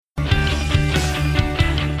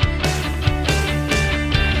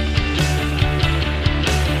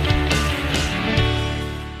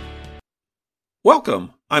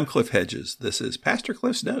Welcome. I'm Cliff Hedges. This is Pastor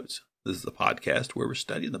Cliff's Notes. This is the podcast where we're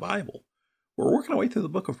studying the Bible. We're working our way through the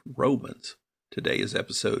book of Romans. Today is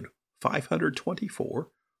episode 524.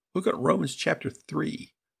 Look at Romans chapter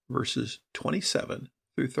 3, verses 27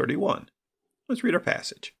 through 31. Let's read our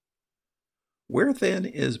passage. Where then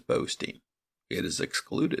is boasting? It is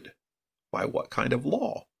excluded. By what kind of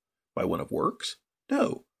law? By one of works?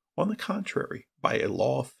 No, on the contrary, by a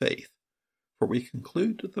law of faith. For we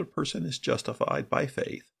conclude that the person is justified by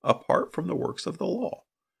faith apart from the works of the law.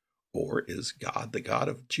 Or is God the God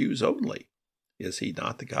of Jews only? Is he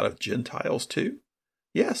not the God of Gentiles too?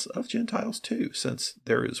 Yes, of Gentiles too, since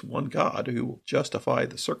there is one God who will justify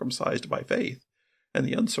the circumcised by faith and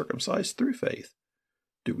the uncircumcised through faith.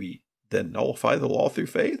 Do we then nullify the law through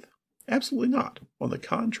faith? Absolutely not. On the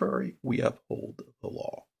contrary, we uphold the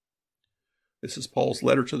law. This is Paul's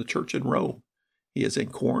letter to the church in Rome. He is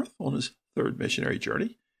in Corinth on his third missionary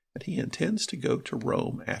journey, and he intends to go to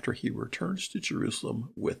Rome after he returns to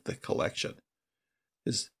Jerusalem with the collection.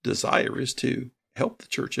 His desire is to help the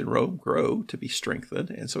church in Rome grow, to be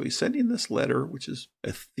strengthened, and so he's sending this letter, which is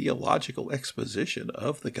a theological exposition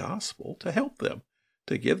of the gospel, to help them,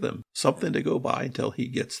 to give them something to go by until he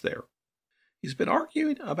gets there. He's been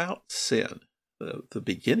arguing about sin, the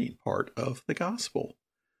beginning part of the gospel,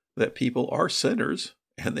 that people are sinners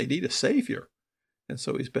and they need a savior. And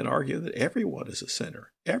so he's been arguing that everyone is a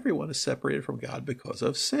sinner. Everyone is separated from God because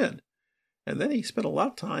of sin. And then he spent a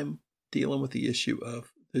lot of time dealing with the issue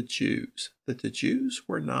of the Jews, that the Jews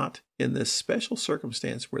were not in this special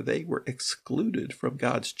circumstance where they were excluded from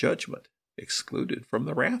God's judgment, excluded from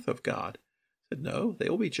the wrath of God. He said, no, they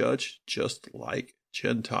will be judged just like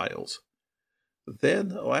Gentiles. Then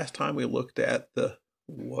the last time we looked at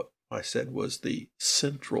what I said was the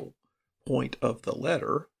central point of the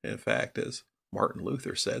letter, in fact, as Martin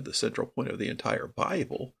Luther said, the central point of the entire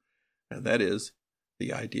Bible, and that is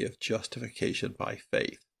the idea of justification by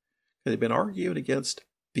faith. They've been arguing against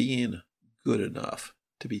being good enough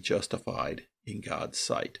to be justified in God's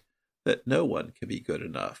sight, that no one can be good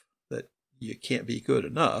enough, that you can't be good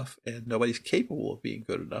enough, and nobody's capable of being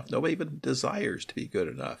good enough. Nobody even desires to be good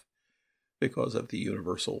enough because of the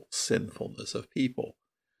universal sinfulness of people.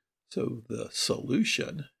 So the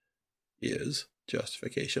solution is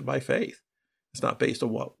justification by faith. It's not based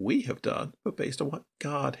on what we have done, but based on what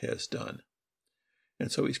God has done. And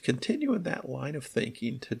so he's continuing that line of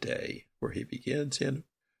thinking today, where he begins in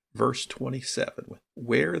verse 27 with,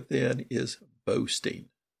 where then is boasting?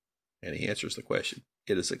 And he answers the question,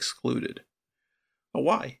 it is excluded. Now,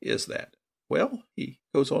 why is that? Well, he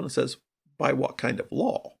goes on and says, by what kind of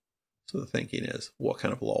law? So the thinking is, what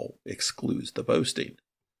kind of law excludes the boasting?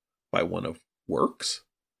 By one of works?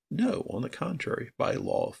 No, on the contrary, by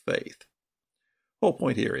law of faith. The whole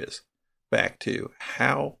point here is back to,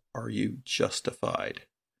 how are you justified?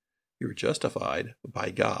 You're justified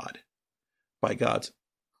by God, by God's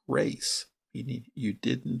grace. You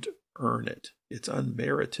didn't earn it. It's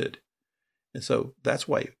unmerited. And so that's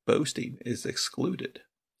why boasting is excluded.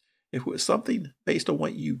 If it was something based on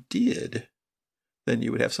what you did, then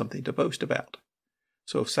you would have something to boast about.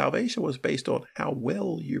 So if salvation was based on how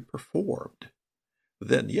well you performed,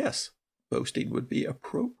 then yes, boasting would be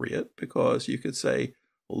appropriate, because you could say,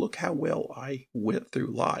 well, look how well I went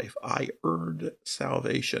through life. I earned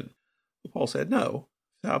salvation. But Paul said, no,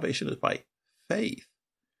 salvation is by faith.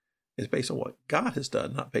 It's based on what God has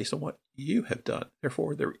done, not based on what you have done.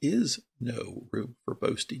 Therefore, there is no room for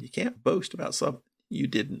boasting. You can't boast about something you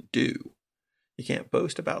didn't do. You can't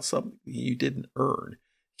boast about something you didn't earn.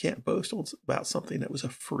 You can't boast about something that was a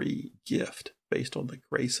free gift based on the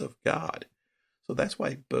grace of God. So that's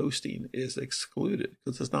why boasting is excluded,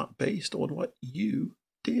 because it's not based on what you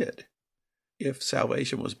did. If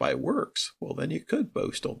salvation was by works, well, then you could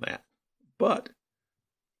boast on that. But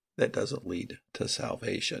that doesn't lead to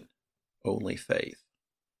salvation, only faith.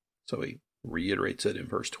 So he reiterates it in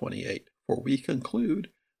verse 28. For we conclude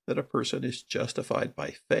that a person is justified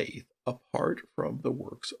by faith apart from the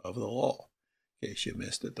works of the law. In case you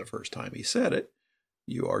missed it the first time he said it,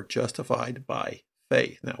 you are justified by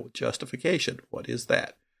faith. Now, justification, what is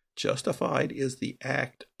that? Justified is the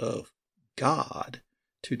act of God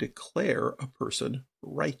to declare a person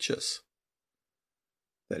righteous.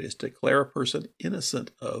 That is, declare a person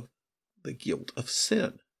innocent of the guilt of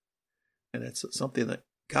sin. And it's something that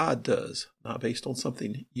God does, not based on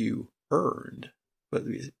something you earned, but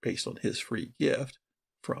based on his free gift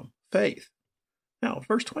from faith. Now,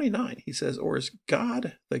 verse 29, he says, or is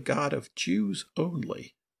God the God of Jews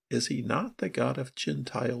only? Is he not the God of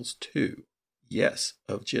Gentiles too? Yes,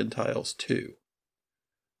 of Gentiles too.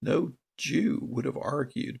 No Jew would have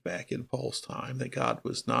argued back in Paul's time that God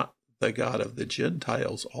was not the God of the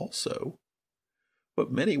Gentiles also.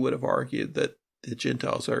 But many would have argued that the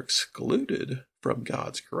Gentiles are excluded from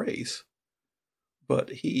God's grace. But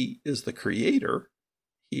he is the creator.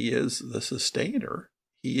 He is the sustainer.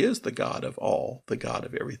 He is the God of all, the God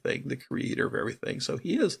of everything, the creator of everything. So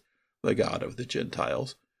he is the God of the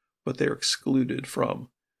Gentiles, but they're excluded from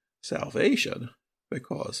salvation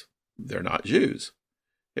because they're not Jews.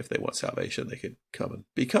 If they want salvation, they could come and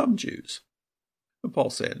become Jews. And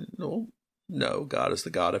Paul's saying, no, God is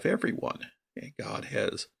the God of everyone, and God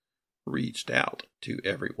has reached out to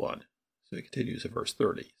everyone. So he continues in verse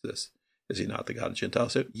 30. He says, is he not the God of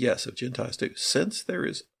Gentiles? Yes, of Gentiles too, since there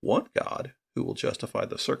is one God who will justify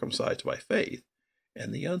the circumcised by faith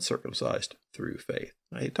and the uncircumcised through faith.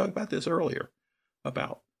 Now, he talked about this earlier,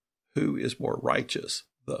 about who is more righteous,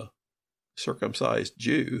 the circumcised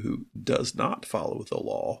Jew who does not follow the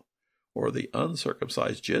law, or the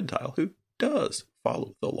uncircumcised Gentile who does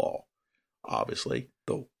follow the law. Obviously,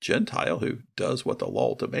 the Gentile who does what the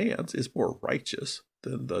law demands is more righteous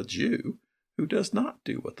than the Jew who does not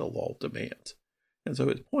do what the law demands. And so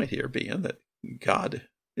his point here being that God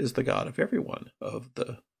is the God of everyone, of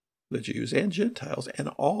the Jews and Gentiles, and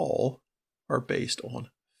all are based on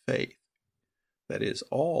faith. That is,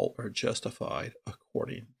 all are justified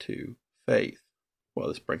according to faith. Well,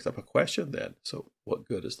 this brings up a question then. So what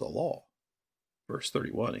good is the law? Verse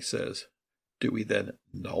 31, he says, do we then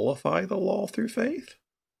nullify the law through faith?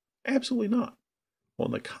 Absolutely not.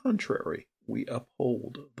 On the contrary, we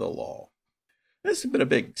uphold the law. This has been a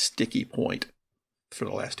big sticky point for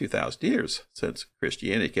the last 2,000 years since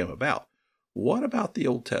Christianity came about. What about the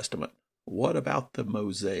Old Testament? What about the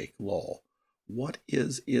Mosaic Law? What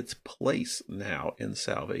is its place now in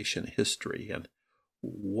salvation history? And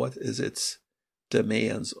what is its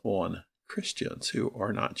demands on Christians who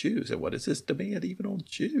are not Jews? And what is its demand even on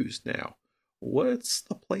Jews now? What's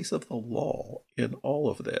the place of the law in all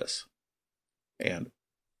of this? And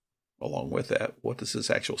along with that, what does this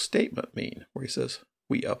actual statement mean, where he says,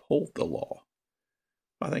 we uphold the law?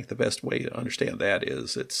 I think the best way to understand that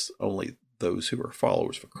is it's only those who are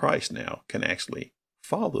followers of Christ now can actually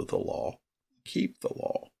follow the law, keep the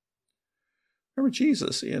law. Remember,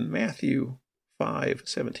 Jesus in Matthew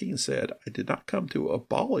 5:17 said, I did not come to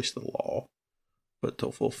abolish the law, but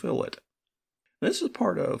to fulfill it. And this is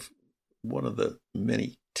part of one of the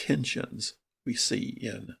many tensions we see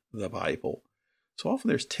in the Bible. So often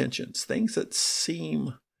there's tensions, things that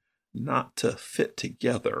seem not to fit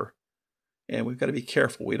together. And we've got to be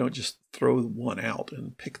careful. We don't just throw one out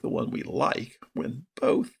and pick the one we like when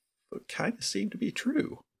both kind of seem to be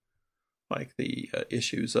true. Like the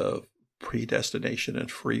issues of predestination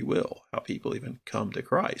and free will, how people even come to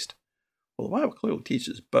Christ. Well, the Bible clearly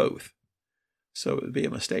teaches both. So it would be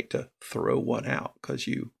a mistake to throw one out because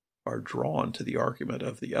you are drawn to the argument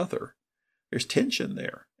of the other. There's tension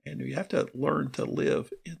there. And you have to learn to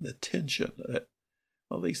live in the tension that,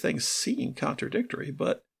 well, these things seem contradictory,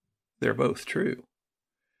 but they're both true.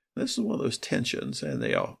 This is one of those tensions, and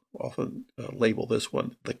they often label this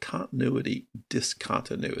one the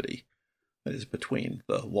continuity-discontinuity. That is between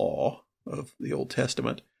the law of the Old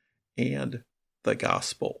Testament and the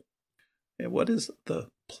gospel. And what is the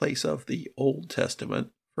place of the Old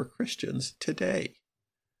Testament for Christians today?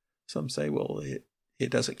 Some say, well, it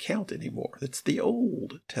doesn't count anymore. It's the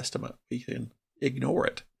Old Testament. We can ignore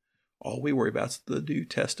it. All we worry about is the New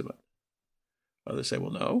Testament. Others say, well,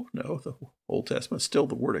 no, the Old Testament is still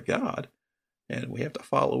the Word of God, and we have to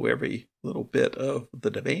follow every little bit of the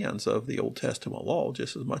demands of the Old Testament law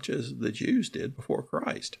just as much as the Jews did before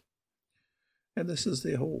Christ. And this is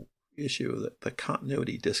the whole issue of the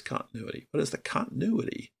continuity-discontinuity. What is the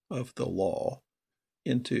continuity of the law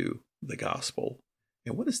into the gospel?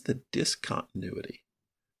 And what is the discontinuity?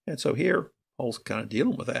 And so here, Paul's kind of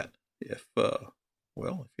dealing with that. If you're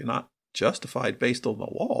not justified based on the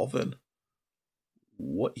law, then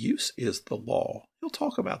what use is the law? He'll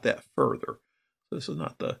talk about that further. So this is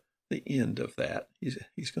not the end of that.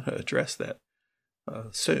 He's going to address that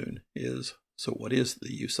soon. So what is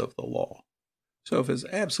the use of the law? So if it's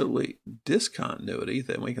absolutely discontinuity,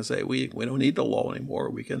 then we can say we don't need the law anymore.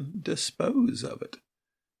 We can dispose of it.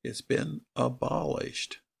 It's been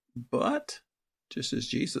abolished. But just as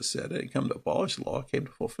Jesus said, it didn't come to abolish the law, it came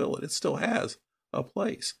to fulfill it. It still has a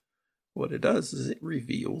place. What it does is it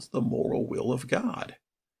reveals the moral will of God.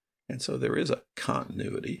 And so there is a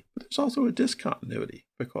continuity, but there's also a discontinuity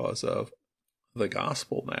because of the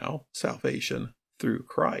gospel now, salvation through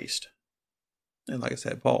Christ. And like I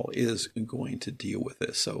said, Paul is going to deal with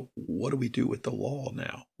this. So what do we do with the law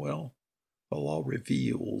now? Well, the law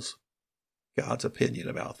reveals God's opinion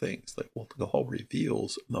about things. The law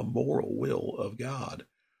reveals the moral will of God.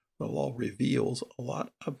 The law reveals a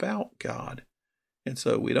lot about God. And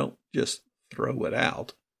so we don't just throw it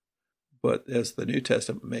out, but as the New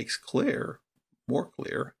Testament makes more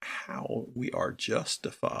clear, how we are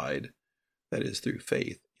justified, that is through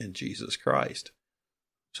faith in Jesus Christ.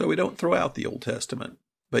 So we don't throw out the Old Testament,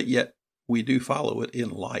 but yet we do follow it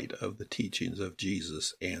in light of the teachings of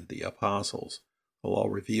Jesus and the apostles. The law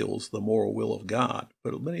reveals the moral will of God,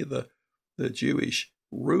 but many of the Jewish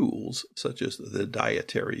rules, such as the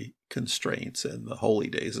dietary constraints and the holy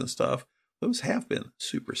days and stuff, those have been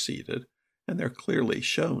superseded, and they're clearly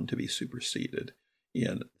shown to be superseded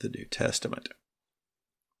in the New Testament.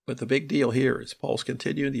 But the big deal here is Paul's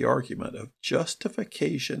continuing the argument of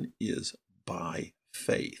justification is by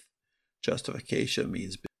faith. Justification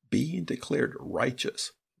means being declared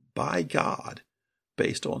righteous by God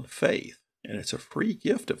based on faith, and it's a free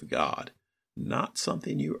gift of God, not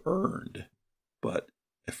something you earned, but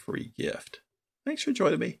a free gift. Thanks for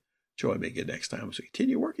joining me. Join me again next time as we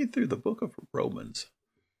continue working through the book of Romans.